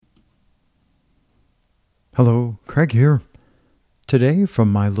Hello, Craig here. Today, from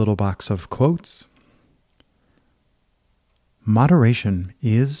my little box of quotes, moderation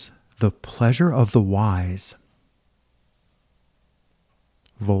is the pleasure of the wise.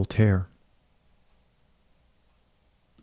 Voltaire.